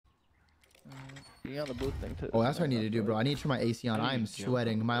You on the boost thing too. Oh, that's what I need to do, bro. I need to turn my AC on. I'm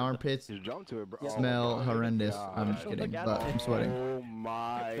sweating. My armpits Jump to it, bro. smell horrendous. I'm just kidding, but I'm sweating. Oh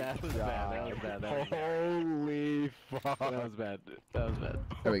my That was god. bad. That was bad. That was bad. Holy fuck. That was bad. That was bad.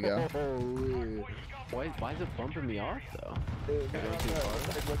 There we go. Holy. Why is it bumping me off though? Dude,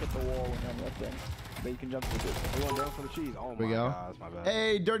 look at the wall when you're on that thing. But you can jump to the distance. We went down for the cheese. Oh There we my go. god, that's my bad.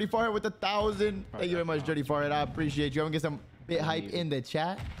 Hey, Dirty Forehead with 1,000. Thank you very much, Dirty Forehead. I appreciate you. I'm gonna get some bit hype in the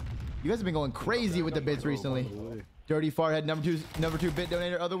chat. You guys have been going crazy with the bits recently. Dirty Forehead, number two bit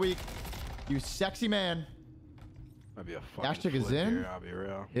donator of the week. You sexy man. Might be a Dash fucking took his flip in. here, I'll be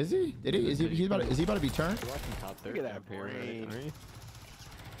real. Is he? Did he? Is he about to be turned? You're watching top third. Look at that jump here, brain. aren't you?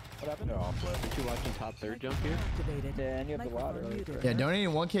 What happened? They're all flip. Aren't you watching top third jump here? Activated. Yeah, and you have the ladder. Like, Yeah, donating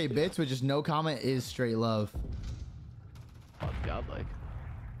 1K bits with just no comment is straight love. Oh, it's godlike.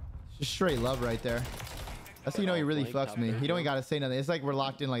 Just straight love right there. That's how you know he really fucks me. He don't even gotta say nothing. It's like we're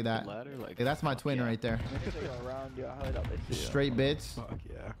locked in like that. Ladder, like, Okay, that's my twin right there. if they go around you, I highlight out they see you. Straight bits. Fuck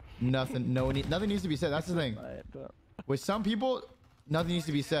yeah. Nothing. Nothing needs to be said. That's the thing. Right, but With some people, nothing needs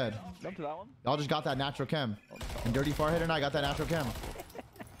to be said. jump to that one. Y'all just got that natural chem. And Dirty Forehead and I got that natural chem.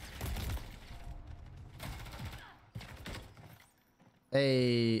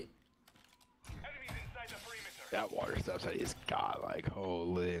 Hey, That water steps that he's got, like,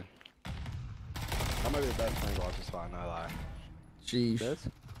 holy. That might be the best flank watcher spot, not lie. sheesh. This?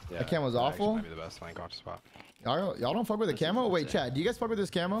 Yeah, That cam was that awful? actually might be the best flank watcher spot. Y'all don't fuck with the camo? Wait, chat. Do you guys fuck with this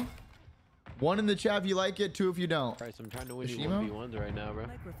camo? 1 in the chat if you like it. 2 if you don't. Christ, I'm trying to win you Kashima? 1v1s right now, bro.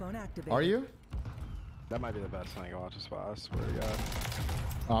 Microphone activated. Are you? That might be the best flank watcher spot, I swear to God.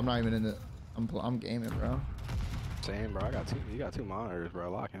 Oh, I'm not even in the. I'm gaming, bro. Same, bro. You got 2 monitors,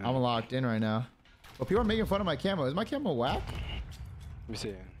 bro. Lock in. I'm locked in right now. Well, people are making fun of my camo. Is my camo whack? Let me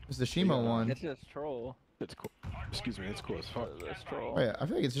see. It's the Shima one. It's just troll. It's cool. Excuse me, it's cool as fuck. It's troll. Wait, I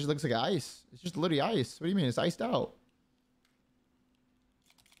feel like it just looks like ice. It's just literally ice. What do you mean? It's iced out.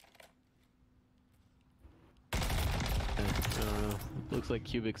 I don't know. Looks like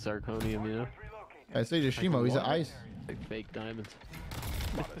cubic zirconium, you know? I say just Shimo. He's an ice. Like fake diamonds.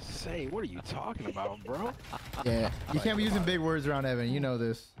 I'm about to say, what are you talking about, bro? Yeah. You can't be using big words around Evan. You know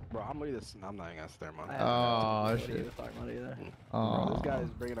this. Bro, I'm looking at this. I'm not even gonna stare, man. Oh, What are you shit. talking about either? Bro, Oh. this guy is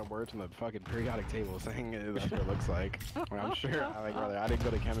bringing up words from the fucking periodic table, saying that's what it looks like. Well, I'm sure. I didn't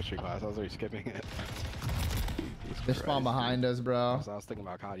go to chemistry class. I was already skipping it. They spawn behind us, bro. So I was thinking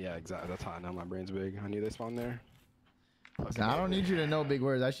about COD. Yeah, exactly. That's how I know my brain's big. I knew they spawned there. Listen, I don't need you to know big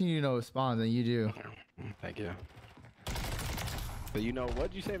words. I just need you to know spawns, and you do. Thank you. But you know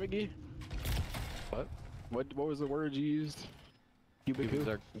what did you say, McGee? What? What was the word you used? Cubic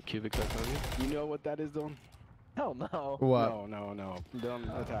zirconium. You know what that is, Dylan? Hell no. What? No.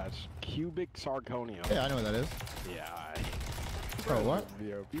 Dylan, attach. Cubic zirconium. Yeah, I know what that is. Yeah. Bro, what?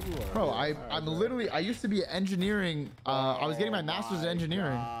 Yo, people are Bro, alright, I'm bro. literally. I used to be engineering. I was getting my master's in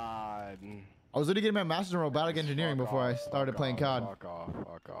engineering. God. I was literally getting my master's in robotic engineering before I started playing COD.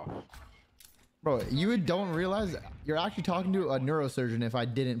 Fuck off. Bro, you don't realize you're actually talking to a neurosurgeon if I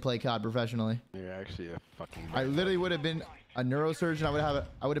didn't play COD professionally. You're actually a fucking. I literally would have been a neurosurgeon.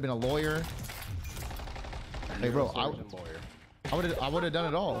 I would have been a lawyer. Hey, bro, I would have done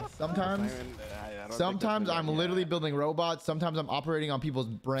it all. Sometimes I'm literally building robots. Sometimes I'm operating on people's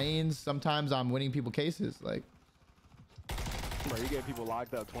brains. Sometimes I'm winning people cases. Like, Bro, you get people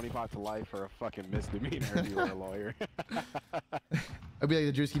locked up 25 to life for a fucking misdemeanor if you were a lawyer. I'd be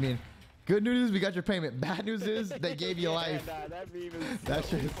like the Drewski meme. Good news is we got your payment. Bad news is they gave you life. Nah, that meme is That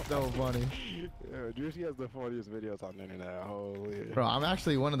shit is so funny. Yo, Drewski has the funniest videos on the internet. Holy. Bro, I'm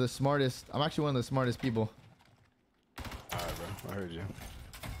actually one of the smartest. I'm actually one of the smartest people. Alright, bro. I heard you.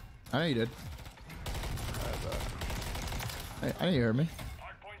 I know you did. I know you heard me.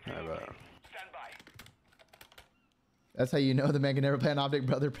 I bet. That's how you know the man can never play an object.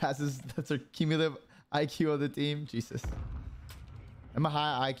 Brother passes. That's our cumulative IQ of the team. Jesus. I'm a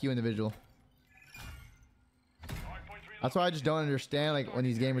high IQ individual. That's why I just don't understand like when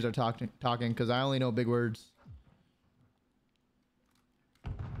these gamers are talking because I only know big words.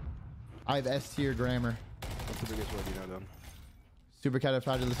 I have S tier grammar. What's the biggest word you know, then?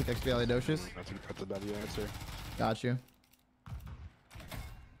 Supercalifragilisticexpialidocious. That's a W answer. Got you.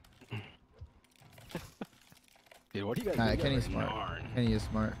 Dude, what do you guys Nah, do? Kenny's smart. Kenny is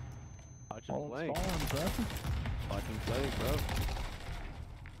smart. Watching play. Watching play, bro.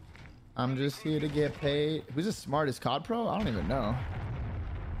 I'm just here to get paid. Who's the smartest COD pro? I don't even know.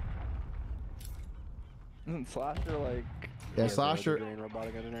 Isn't Slasher like? Yeah, Slasher.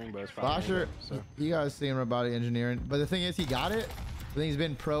 Robotic engineering, but it's probably Slasher, so. you guys see him robotic engineering. But the thing is, he got it. I think he's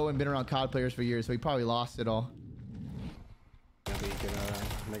been pro and been around COD players for years, so he probably lost it all. Maybe he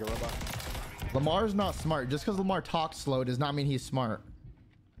can make a robot. Lamar's not smart. Just because Lamar talks slow does not mean he's smart.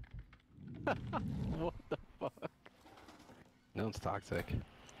 What the fuck? No one's toxic.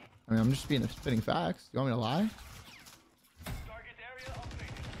 I mean, I'm just spitting facts. You want me to lie?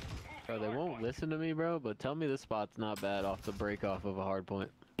 Bro, they won't listen to me, bro, but tell me this spot's not bad off the break off of a hard point.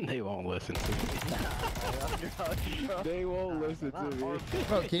 They won't listen to me. They won't listen to me.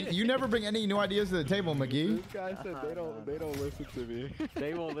 Bro, you never bring any new ideas to the table, McGee. This guy said they don't listen to me.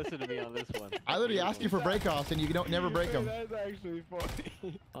 They won't listen to me on this one. I literally ask you for break-offs and you don't never break them. That's actually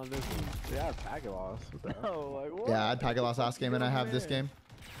funny. On this one. Yeah, packet loss. Oh, like what? Yeah, I had packet loss last game and I have this game.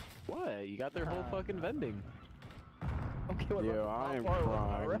 What? You got their whole fucking vending. Okay, what Yo, about I am the top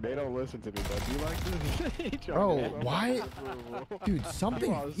part? crying. They don't listen to me, but do you like this? Bro, why? Dude,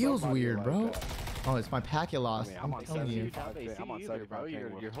 something feels weird, bro. Oh, it's my packet loss. I'm I'm on telling you. 75. I'm on 75, bro.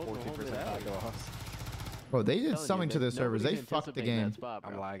 You're holding 40% out. packet loss. Bro, they did something to the servers. They fucked the game.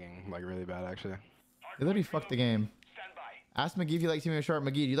 I'm lagging like really bad, actually. They literally fucked the game. Ask McGee if you like teaming with Sharp.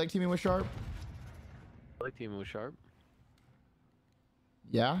 McGee, do you like teaming with Sharp? I like teaming with Sharp.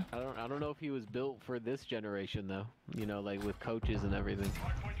 Yeah? I don't know if he was built for this generation though. You know, like with coaches and everything.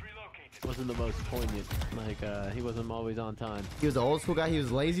 Wasn't the most poignant. Like he wasn't always on time. He was an old school guy. He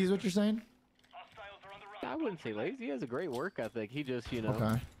was lazy is what you're saying? I wouldn't say lazy. He has a great work ethic. He just, you know, Okay.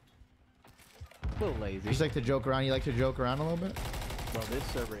 a little lazy. Just like to joke around. You like to joke around a little bit? Bro, this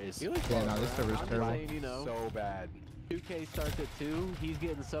server is Yeah, no, this server's I'm terrible. saying, you know, so bad. 2K starts at 2. He's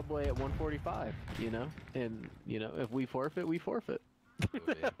getting Subway at 145. You know, and you know, if we forfeit, we forfeit.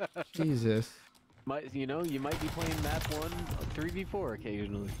 Jesus. You know, you might be playing map 1 3v4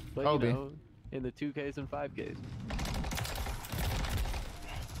 occasionally, but Obi. you know, in the 2Ks and 5Ks.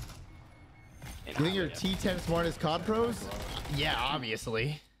 You think you're T10 smartest COD pros? Yeah,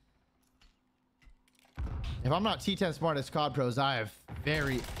 obviously. If I'm not T10 smartest COD pros, I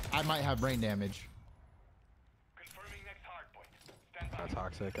might have brain damage. Not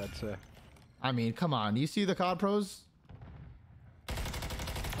toxic, I'd say. I mean, come on. You see the COD pros? I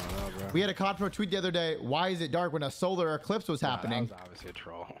don't know, bro. We had a COD pro tweet the other day. Why is it dark when a solar eclipse was happening? That was obviously a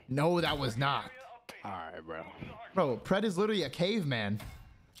troll. No, that was not. Alright, bro. Bro, Pred is literally a caveman.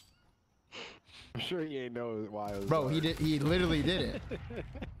 I'm sure he ain't know why it was Bro, dark. he literally did it.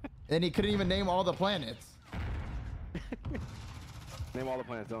 And he couldn't even name all the planets. Name all the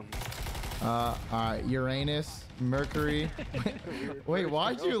planets, don't. Alright, Uranus, Mercury. Wait,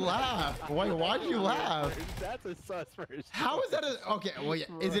 why'd you laugh? Why'd you laugh? That's a sus first. How is that a... Okay, well, yeah,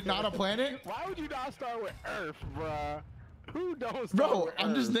 is it not a planet? Why would you not start with Earth, bruh? Who don't start Bro, with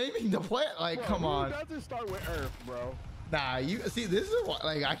I'm Earth? just naming the planet. Like, Bro, come on. Who doesn't start with Earth, bro? Nah, you... See, this is...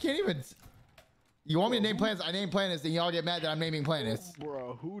 Like, I can't even... You want me to name planets? I name planets, then y'all get mad that I'm naming planets.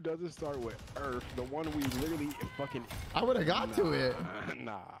 Bro, who doesn't start with Earth? The one we literally fucking... I would have got to it.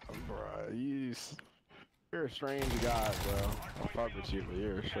 Nah, bro. You're a strange guy, bro. I fuck with you, but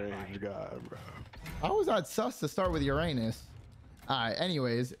you're a strange guy, bro. How was that sus to start with Uranus? Alright,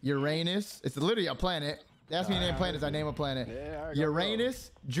 anyways, Uranus. It's literally a planet. They asked me to name planets, I name a planet. Yeah, alright,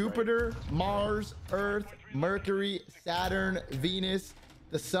 Uranus, Jupiter, Mars, Earth, Mercury, Saturn, Venus,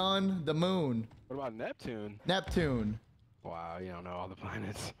 the Sun, the Moon. What about Neptune? Neptune. Wow, you don't know all the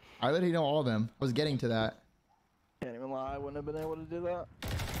planets. I literally know all of them. I was getting to that. Can't even lie, I wouldn't have been able to do that.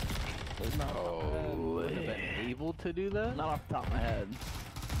 It's not Would have been able to do that? not off the top of my head.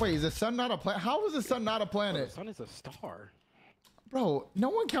 Wait, is the sun not a planet? How is the sun not a The planet? sun is a star. Bro, no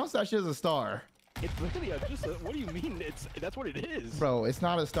one counts that shit as a star. It's literally just a, what do you mean? That's what it is. Bro, it's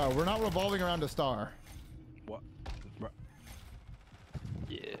not a star. We're not revolving around a star. What? Bro.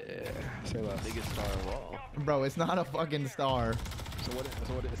 Yeah. Say less. Biggest star of all. Bro, it's not a fucking star. So what?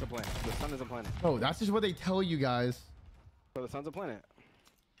 It's a planet. The sun is a planet. Bro, that's just what they tell you guys. So the sun's a planet.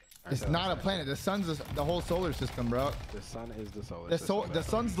 It's not a planet. The sun's the whole solar system, bro. The sun is the solar The system. the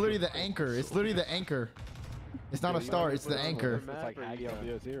sun's literally the anchor. It's literally the anchor. It's not a star. It's the anchor. It's like Aggie on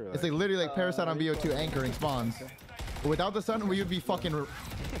VO2. It's like literally like Parasite on BO2 anchoring spawns. Without the sun, we would be fucking.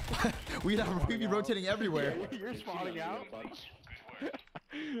 we'd be rotating everywhere. You're spawning out.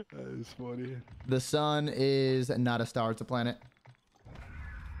 That is funny. The sun is not a star. It's a planet.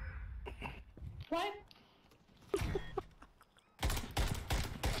 What?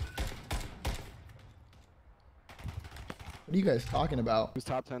 What are you guys talking about? Who's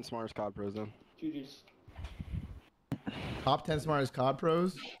top 10 smartest COD pros then? Juju's. Top 10 smartest COD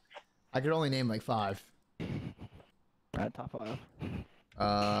pros? I could only name like 5. Alright, top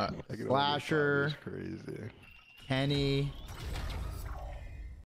 5. Slasher, Crazy. Kenny,